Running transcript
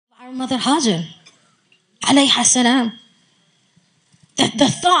our mother Hajar, alayha salam. The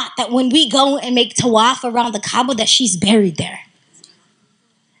thought that when we go and make tawaf around the Kaaba that she's buried there.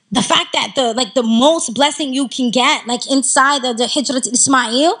 The fact that the most blessing you can get, like inside of the Hijrah to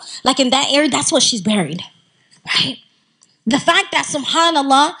Ismail, like in that area, that's where she's buried. Right? The fact that,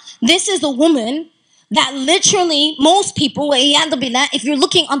 subhanAllah, this is a woman that literally most people, if you're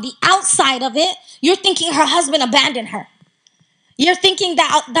looking on the outside of it, you're thinking her husband abandoned her. You're thinking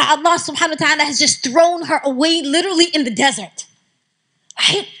that Allah subhanahu wa ta'ala has just thrown her away literally in the desert.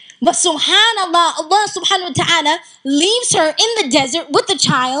 Right? But subhanAllah, Allah subhanahu wa ta'ala leaves her in the desert with a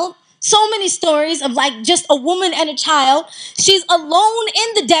child. So many stories of like just a woman and a child. She's alone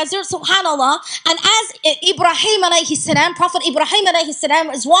in the desert, subhanAllah. And as Ibrahim alayhi salam, Prophet Ibrahim alayhi salam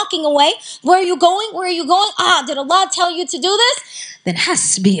is walking away. Where are you going? Where are you going? Did Allah tell you to do this? Then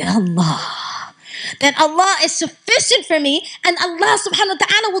hasbi Allah. Then Allah is sufficient for me and Allah subhanahu wa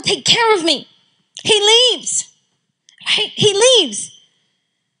ta'ala will take care of me. He leaves. Right? He leaves.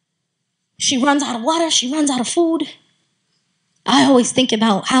 She runs out of water. She runs out of food. I always think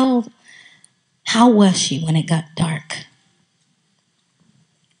about how was she when it got dark?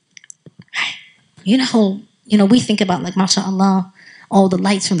 You know, we think about like, mashallah, all the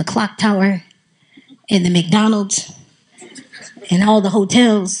lights from the clock tower and the McDonald's and all the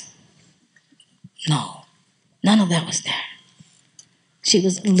hotels. No, none of that was there. She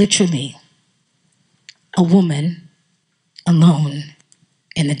was literally a woman alone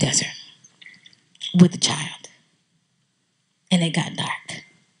in the desert with a child. And it got dark.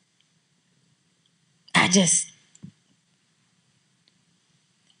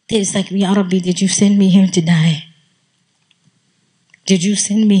 It's like, Ya Rabbi, did you send me here to die? Did you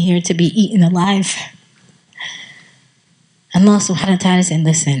send me here to be eaten alive? Allah subhanahu wa ta'ala said,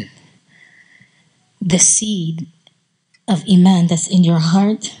 listen, the seed of Iman that's in your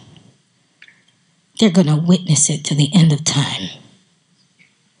heart, they're going to witness it to the end of time.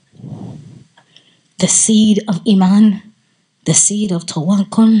 The seed of Iman, the seed of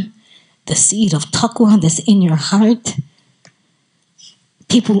tawakkul, the seed of taqwa that's in your heart,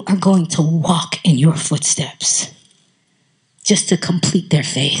 people are going to walk in your footsteps just to complete their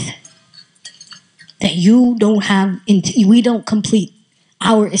faith. That we don't complete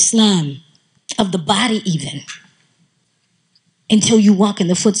our Islam of the body even until you walk in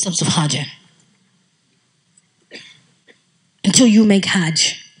the footsteps of Hajar. Until you make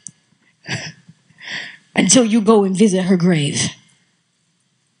Hajj. Until you go and visit her grave.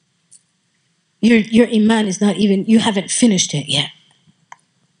 Your Iman is not even, you haven't finished it yet.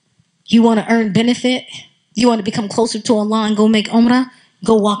 You want to earn benefit? You want to become closer to Allah and go make Umrah?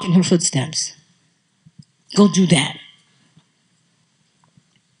 Go walk in her footsteps. Go do that.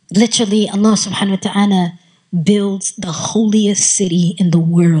 Literally, Allah subhanahu wa ta'ala builds the holiest city in the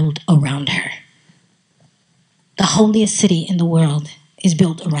world around her. The holiest city in the world is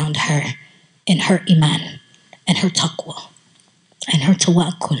built around her and her Iman and her taqwa and her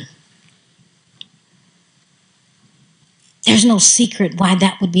tawakkul. There's no secret why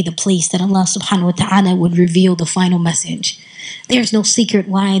that would be the place that Allah subhanahu wa ta'ala would reveal the final message. There's no secret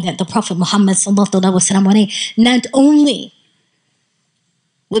why that the Prophet Muhammad sallallahu alaihi wasallam not only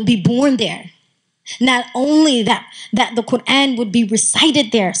would be born there, not only that the Quran would be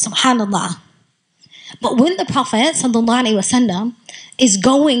recited there, subhanallah, but when the Prophet sallallahu alaihi wasallam is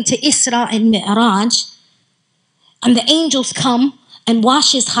going to Isra and Mi'raj, and the angels come and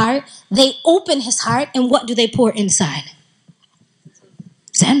wash his heart, they open his heart, and what do they pour inside?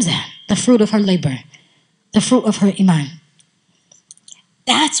 Zamzam, the fruit of her labor, the fruit of her Iman.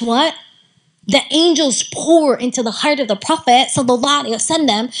 That's what the angels pour into the heart of the Prophet sallallahu alaihi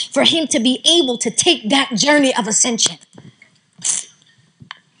wasallam for him to be able to take that journey of ascension.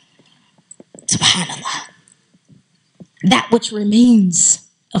 Subhanallah. That which remains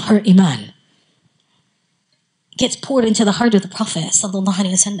of her Iman gets poured into the heart of the Prophet sallallahu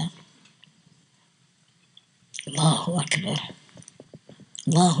alaihi wasallam. Allahu Akbar.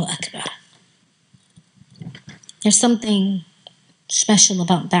 Allahu Akbar. There's something special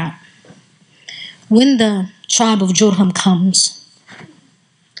about that. When the tribe of Jurham comes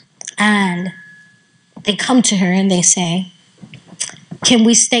and they come to her and they say, can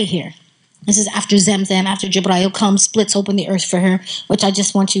we stay here? This is after Zamzam, after Jibreel comes, splits open the earth for her, which I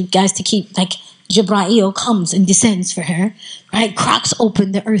just want you guys to keep, like Jibreel comes and descends for her, right? Cracks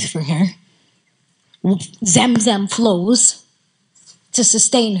open the earth for her. Zamzam flows to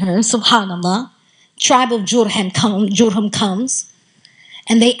sustain her, subhanallah. Tribe of Jurham comes,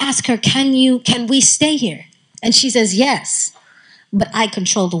 and they ask her, can we stay here? And she says, yes, but I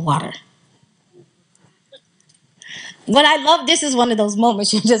control the water. What I love, this is one of those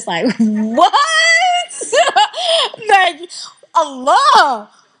moments you're just like, what? Like, Allah.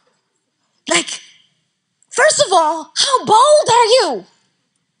 Like, first of all, how bold are you?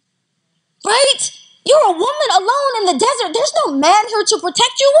 Right? You're a woman alone in the desert. There's no man here to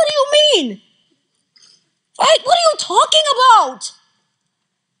protect you. What do you mean? Right? What are you talking about?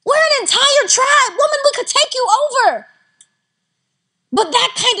 We're an entire tribe. Woman, we could take you over. But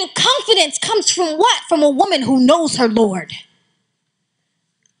that kind of confidence comes from what? From a woman who knows her Lord.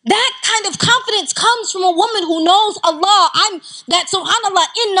 That kind of confidence comes from a woman who knows Allah. Subhanallah,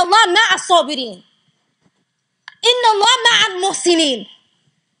 inna Allah ma'a sabirin. Inna Allah ma'a muhsinin.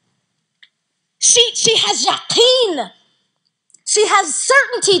 She has yaqeen. She has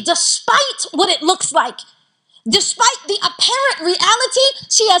certainty despite what it looks like. Despite the apparent reality,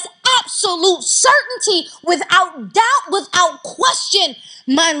 she has absolute certainty, without doubt, without question.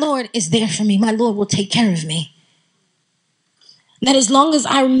 My Lord is there for me. My Lord will take care of me. That as long as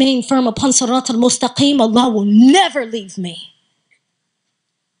I remain firm upon Sirat al-Mustaqim, Allah will never leave me.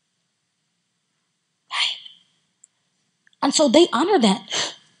 Right? And so they honor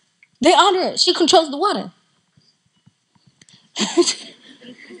that. They honor it. She controls the water.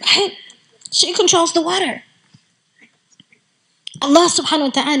 Right? She controls the water. Allah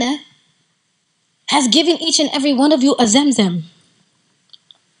subhanahu wa ta'ala has given each and every one of you a Zamzam.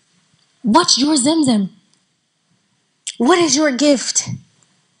 What's your Zamzam? What is your gift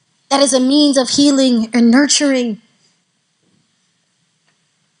that is a means of healing and nurturing?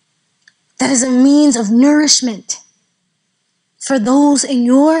 That is a means of nourishment for those in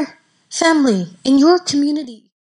your family, in your community.